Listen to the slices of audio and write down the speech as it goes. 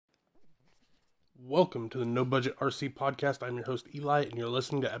Welcome to the No Budget RC Podcast. I'm your host Eli, and you're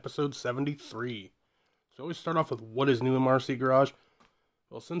listening to episode 73. So, always start off with what is new in my RC garage.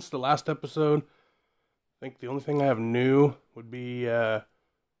 Well, since the last episode, I think the only thing I have new would be a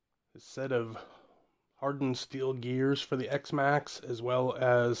set of hardened steel gears for the X-Max, as well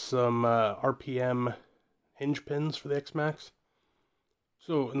as some RPM hinge pins for the X-Max.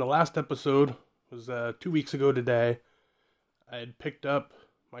 So, in the last episode, it was 2 weeks ago today, I had picked up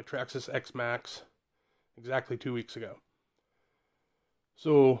my Traxxas X-Max exactly 2 weeks ago.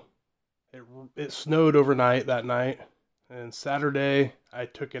 So it snowed overnight that night, and Saturday I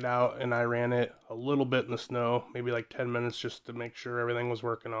took it out and I ran it a little bit in the snow, maybe like 10 minutes just to make sure everything was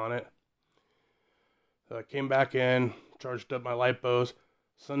working on it. So I came back in, charged up my lipos.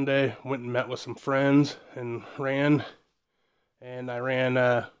 Sunday went and met with some friends and ran, and I ran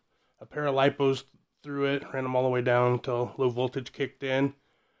a pair of lipos through it, ran them all the way down until low voltage kicked in.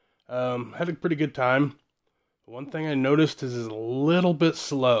 Had a pretty good time. One thing I noticed is it's a little bit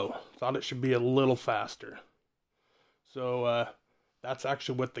slow. Thought it should be a little faster. So that's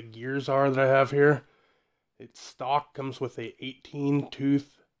actually what the gears are that I have here. Its stock comes with a 18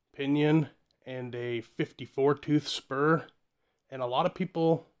 tooth pinion and a 54 tooth spur. And a lot of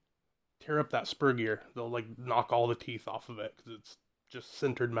people tear up that spur gear. They'll like knock all the teeth off of it because it's just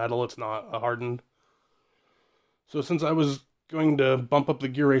sintered metal. It's not hardened. So since I was going to bump up the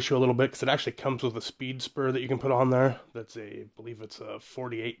gear ratio a little bit because it actually comes with a speed spur that you can put on there. That's I believe it's a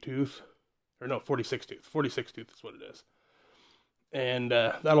 48 tooth, or no, 46 tooth. 46 tooth is what it is. And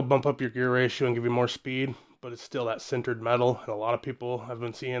that'll bump up your gear ratio and give you more speed, but it's still that sintered metal. And a lot of people I've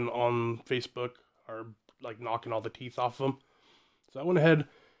been seeing on Facebook are like knocking all the teeth off of them. So I went ahead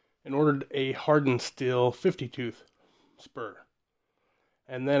and ordered a hardened steel 50 tooth spur.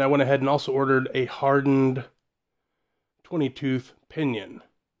 And then I went ahead and also ordered a hardened 20 tooth pinion,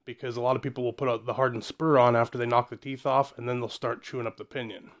 because a lot of people will put the hardened spur on after they knock the teeth off, and then they'll start chewing up the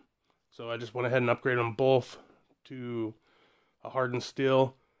pinion. So I just went ahead and upgraded them both to a hardened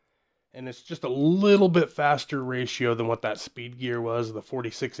steel, and it's just a little bit faster ratio than what that speed gear was, the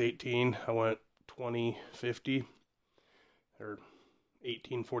 4618. I went 2050 or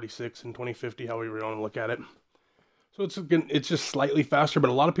 1846 and 2050, however you want to look at it. So it's just slightly faster, but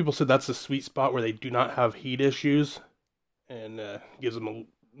a lot of people said that's the sweet spot where they do not have heat issues, and gives them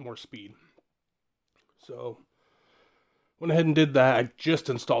more speed. So went ahead and did that. I just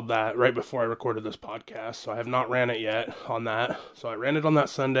installed that right before I recorded this podcast, so I have not ran it yet on that. So I ran it on that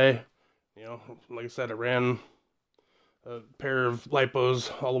Sunday. You know, like I said, I ran a pair of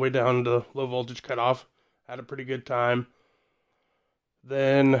lipos all the way down to low voltage cutoff. Had a pretty good time.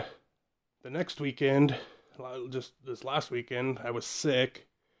 Then the next weekend, just this last weekend, I was sick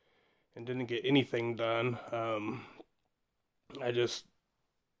and didn't get anything done.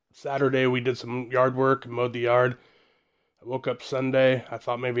 Saturday we did some yard work and mowed the yard. I woke up Sunday. I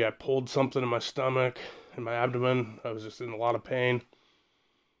thought maybe I pulled something in my stomach and my abdomen. I was just in a lot of pain.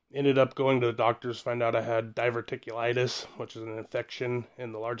 Ended up going to the doctors, find out I had diverticulitis, which is an infection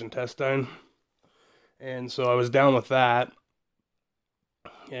in the large intestine. And so I was down with that.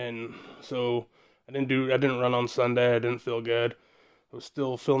 And so I didn't run on Sunday. I didn't feel good. I was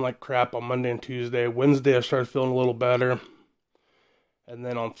still feeling like crap on Monday and Tuesday. Wednesday I started feeling a little better. And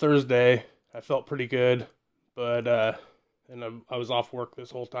then on Thursday, I felt pretty good, but I was off work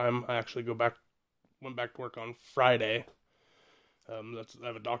this whole time. I actually went back to work on Friday. I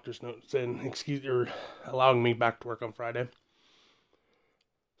have a doctor's note saying allowing me back to work on Friday.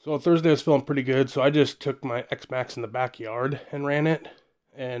 So on Thursday, I was feeling pretty good, so I just took my X-Max in the backyard and ran it.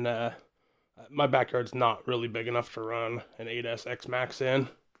 And my backyard's not really big enough to run an 8S X-Max in.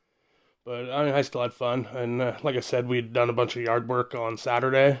 But I still had fun, and like I said, we'd done a bunch of yard work on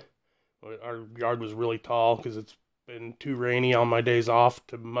Saturday. Our yard was really tall because it's been too rainy on my days off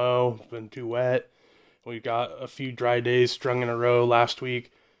to mow. It's been too wet. We got a few dry days strung in a row last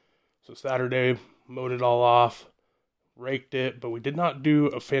week. So Saturday, mowed it all off, raked it, but we did not do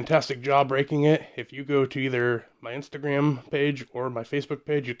a fantastic job raking it. If you go to either my Instagram page or my Facebook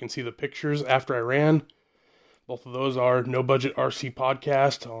page, you can see the pictures after I ran. Both of those are No Budget RC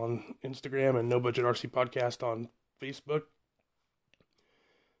Podcast on Instagram and No Budget RC Podcast on Facebook.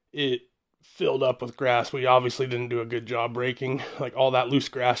 It filled up with grass. We obviously didn't do a good job raking. Like all that loose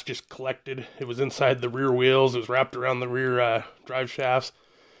grass just collected. It was inside the rear wheels. It was wrapped around the rear drive shafts.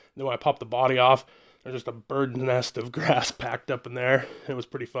 And then when I popped the body off, there's just a bird nest of grass packed up in there. It was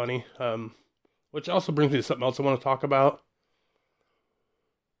pretty funny. Which also brings me to something else I want to talk about.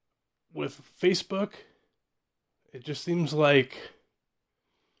 With Facebook, it just seems like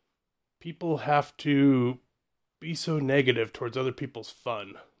people have to be so negative towards other people's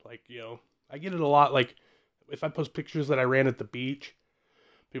fun. Like, I get it a lot. Like, if I post pictures that I ran at the beach,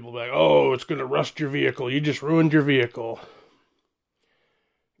 people will be like, oh, it's going to rust your vehicle. You just ruined your vehicle.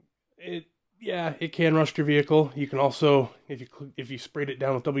 Yeah, it can rust your vehicle. You can also, if you sprayed it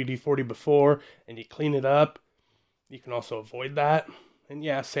down with WD-40 before and you clean it up, you can also avoid that. And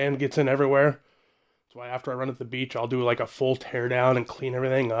yeah, sand gets in everywhere. That's why after I run at the beach, I'll do like a full tear down and clean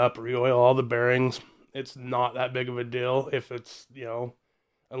everything up, re-oil all the bearings. It's not that big of a deal if it's,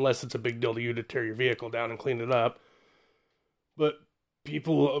 unless it's a big deal to you to tear your vehicle down and clean it up. But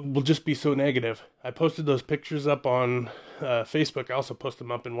people will just be so negative. I posted those pictures up on Facebook. I also post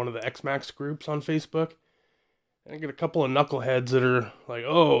them up in one of the X-Max groups on Facebook. And I get a couple of knuckleheads that are like,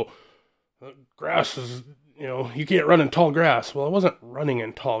 oh, grass is, you can't run in tall grass. Well, I wasn't running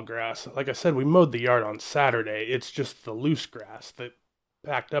in tall grass. Like I said, we mowed the yard on Saturday. It's just the loose grass that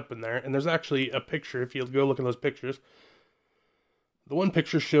packed up in there. And there's actually a picture, if you go look at those pictures. The one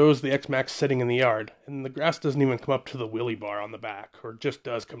picture shows the X-Max sitting in the yard, and the grass doesn't even come up to the wheelie bar on the back, or just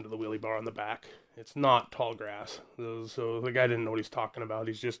does come to the wheelie bar on the back. It's not tall grass. So the guy didn't know what he's talking about.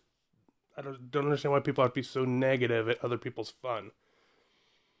 He's just, I don't understand why people have to be so negative at other people's fun.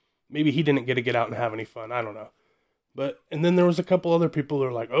 Maybe he didn't get to get out and have any fun. I don't know. And then there was a couple other people that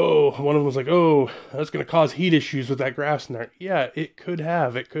were like, oh, one of them was like, oh, that's going to cause heat issues with that grass in there. Yeah, it could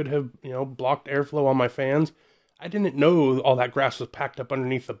have. It could have, blocked airflow on my fans. I didn't know all that grass was packed up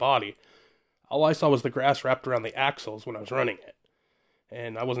underneath the body. All I saw was the grass wrapped around the axles when I was running it.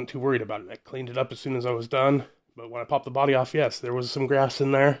 And I wasn't too worried about it. I cleaned it up as soon as I was done. But when I popped the body off, yes, there was some grass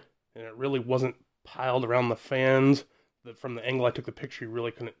in there. And it really wasn't piled around the fans. From the angle I took the picture, you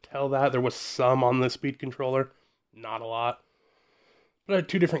really couldn't tell that. There was some on the speed controller. Not a lot. But I had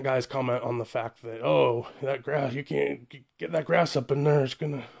two different guys comment on the fact that, oh, that grass, you can't get that grass up in there. It's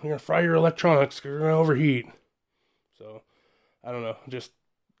going to fry your electronics. You're going to overheat. So, I don't know. Just,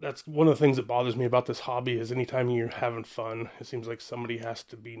 that's one of the things that bothers me about this hobby is anytime you're having fun, it seems like somebody has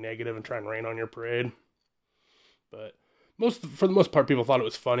to be negative and try and rain on your parade. But for the most part, people thought it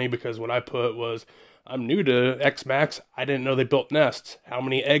was funny because what I put was, I'm new to X-Max. I didn't know they built nests. How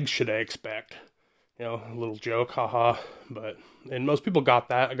many eggs should I expect? A little joke, haha. And most people got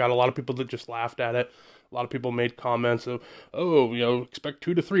that. I got a lot of people that just laughed at it. A lot of people made comments of, expect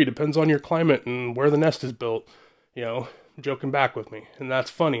 2 to 3, depends on your climate and where the nest is built. Joking back with me. And that's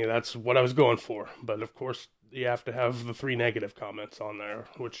funny. That's what I was going for. But of course, you have to have the 3 negative comments on there,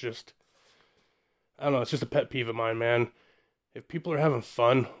 which just, I don't know, it's just a pet peeve of mine, man. If people are having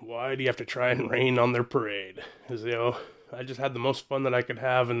fun, why do you have to try and rain on their parade? Because, I just had the most fun that I could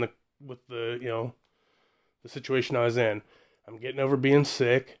have with the situation I was in. I'm getting over being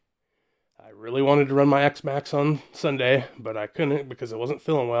sick. I really wanted to run my X-Max on Sunday, but I couldn't because I wasn't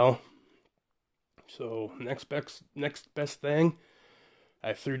feeling well. So next best thing,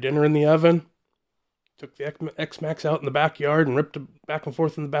 I threw dinner in the oven, took the X-Max out in the backyard and ripped it back and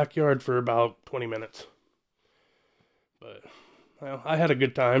forth in the backyard for about 20 minutes. But, well, I had a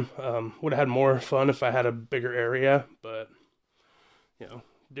good time. Would have had more fun if I had a bigger area, but,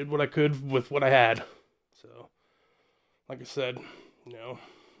 did what I could with what I had. So, like I said,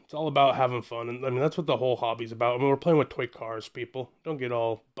 it's all about having fun. And I mean, that's what the whole hobby's about. I mean, we're playing with toy cars, people. Don't get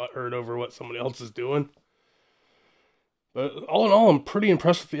all butthurt over what somebody else is doing. But all in all, I'm pretty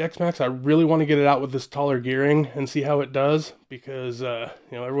impressed with the X-Max. I really want to get it out with this taller gearing and see how it does. Because,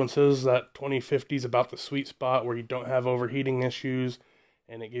 everyone says that 2050 is about the sweet spot where you don't have overheating issues.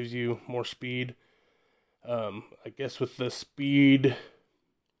 And it gives you more speed. I guess with the speed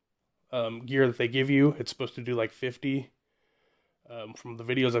gear that they give you, it's supposed to do like 50. From the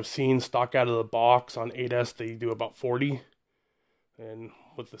videos I've seen, stock out of the box on 8S, they do about 40. And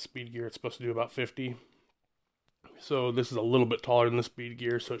with the speed gear, it's supposed to do about 50. So this is a little bit taller than the speed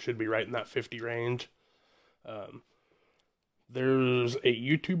gear, so it should be right in that 50 range. There's a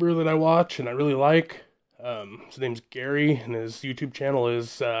YouTuber that I watch and I really like. His name's Gary, and his YouTube channel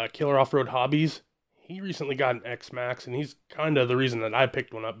is Killer Off-Road Hobbies. He recently got an X-Max, and he's kind of the reason that I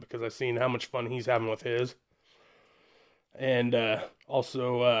picked one up, because I've seen how much fun he's having with his. And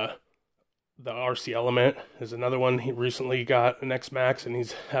also the RC Element is another one. He recently got an X-Max, and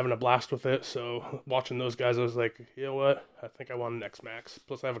he's having a blast with it. So watching those guys, I was like, you know what? I think I want an X-Max.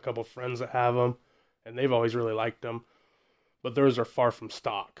 Plus, I have a couple of friends that have them, and they've always really liked them. But theirs are far from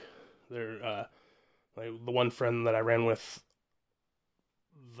stock. They're like the one friend that I ran with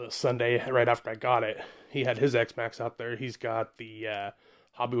the Sunday right after I got it. He had his X-Max out there. He's got the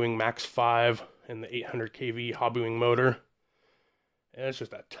Hobbywing Max 5 and the 800 kV Hobbywing motor. And it's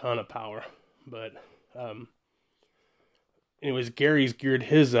just a ton of power. But anyways, Gary's geared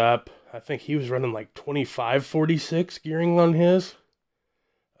his up. I think he was running like 2546 gearing on his.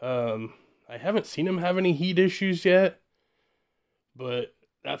 I I haven't seen him have any heat issues yet, but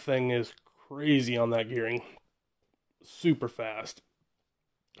that thing is crazy on that gearing. Super fast,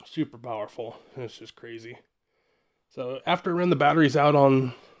 super powerful. It's just crazy. So after I ran the batteries out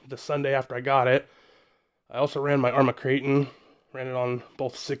on the Sunday after I got it, I also ran my Arrma Kraton, ran it on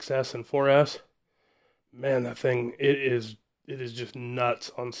both 6S and 4S. Man, that thing, it is just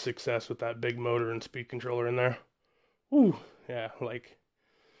nuts on 6S with that big motor and speed controller in there. Ooh, yeah, like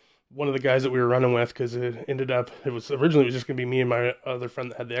one of the guys that we were running with, because it was originally just going to be me and my other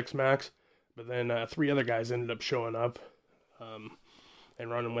friend that had the X-Max, but then 3 other guys ended up showing up and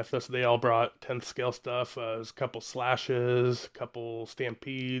running with us. They all brought 10th scale stuff. There's a couple Slashes, a couple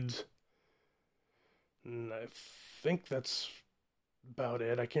Stampedes, and I think that's about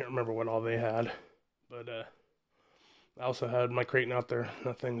it. I can't remember what all they had, but I also had my Kraton out there.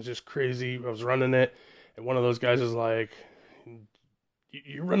 That thing's just crazy. I was running it, and one of those guys is like,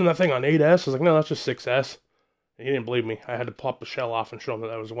 "You're running that thing on 8S?" I was like, "No, that's just 6S." And he didn't believe me. I had to pop the shell off and show him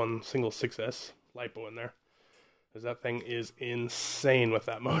that was one single 6S LiPo in there. Because that thing is insane with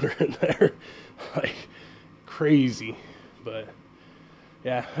that motor in there. Like, crazy. But,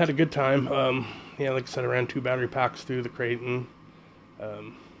 yeah, had a good time. Yeah, like I said, I ran 2 battery packs through the Kraton.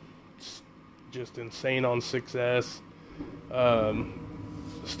 Just insane on 6S.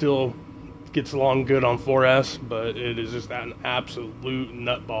 Still gets along good on 4S, but it is just an absolute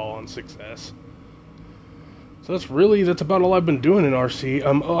nutball on 6S. So that's about all I've been doing in RC.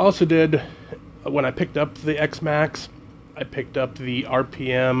 I also did, when I picked up the X-Max, I picked up the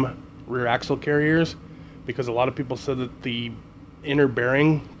RPM rear axle carriers, because a lot of people said that the inner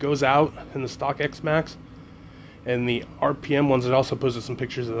bearing goes out in the stock X-Max, and the RPM ones, it also posted some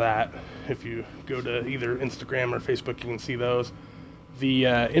pictures of that. If you go to either Instagram or Facebook, you can see those. The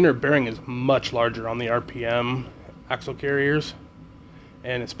inner bearing is much larger on the RPM axle carriers,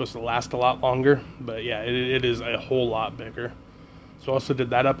 and it's supposed to last a lot longer, but yeah, it is a whole lot bigger. So I also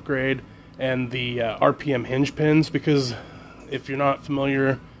did that upgrade, and the RPM hinge pins, because if you're not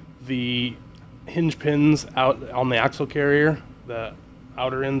familiar, the hinge pins out on the axle carrier, the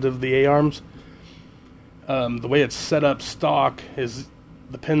outer end of the A-arms, the way it's set up stock is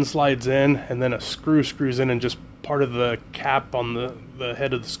the pin slides in, and then a screw screws in, and just part of the cap on the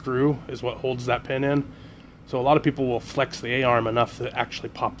head of the screw is what holds that pin in. So a lot of people will flex the A-arm enough to actually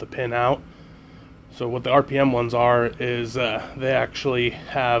pop the pin out. So what the RPM ones are is they actually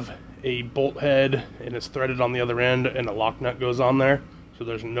have a bolt head, and it's threaded on the other end, and a lock nut goes on there. So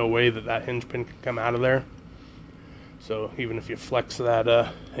there's no way that hinge pin can come out of there. So even if you flex that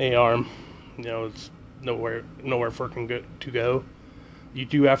A-arm, it's nowhere for it to go. You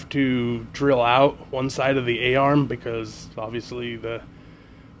do have to drill out one side of the A-arm, because obviously the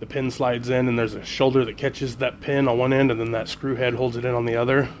pin slides in, and there's a shoulder that catches that pin on one end, and then that screw head holds it in on the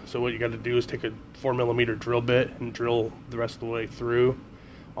other. So what you got to do is take a 4mm drill bit and drill the rest of the way through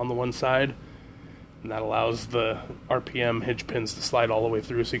on the one side, and that allows the RPM hinge pins to slide all the way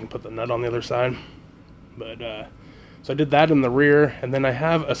through, so you can put the nut on the other side. But so I did that in the rear, and then I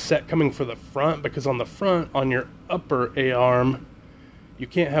have a set coming for the front, because on the front, on your upper A-arm, you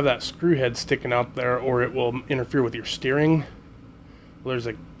can't have that screw head sticking out there, or it will interfere with your steering. Well, there's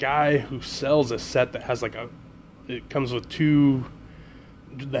a guy who sells a set that has it comes with 2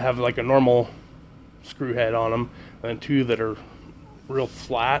 that have like a normal screw head on them, and then 2 that are real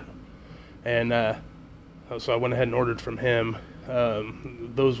flat. And so I went ahead and ordered from him.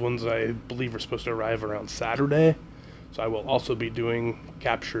 Those ones I believe are supposed to arrive around Saturday. So I will also be doing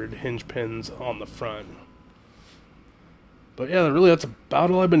captured hinge pins on the front. But yeah, that's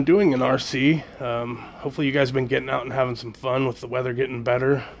about all I've been doing in RC. Hopefully you guys have been getting out and having some fun with the weather getting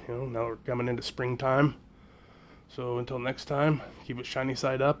better. Now we're coming into springtime. So until next time, keep it shiny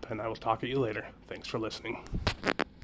side up, and I will talk at you later. Thanks for listening.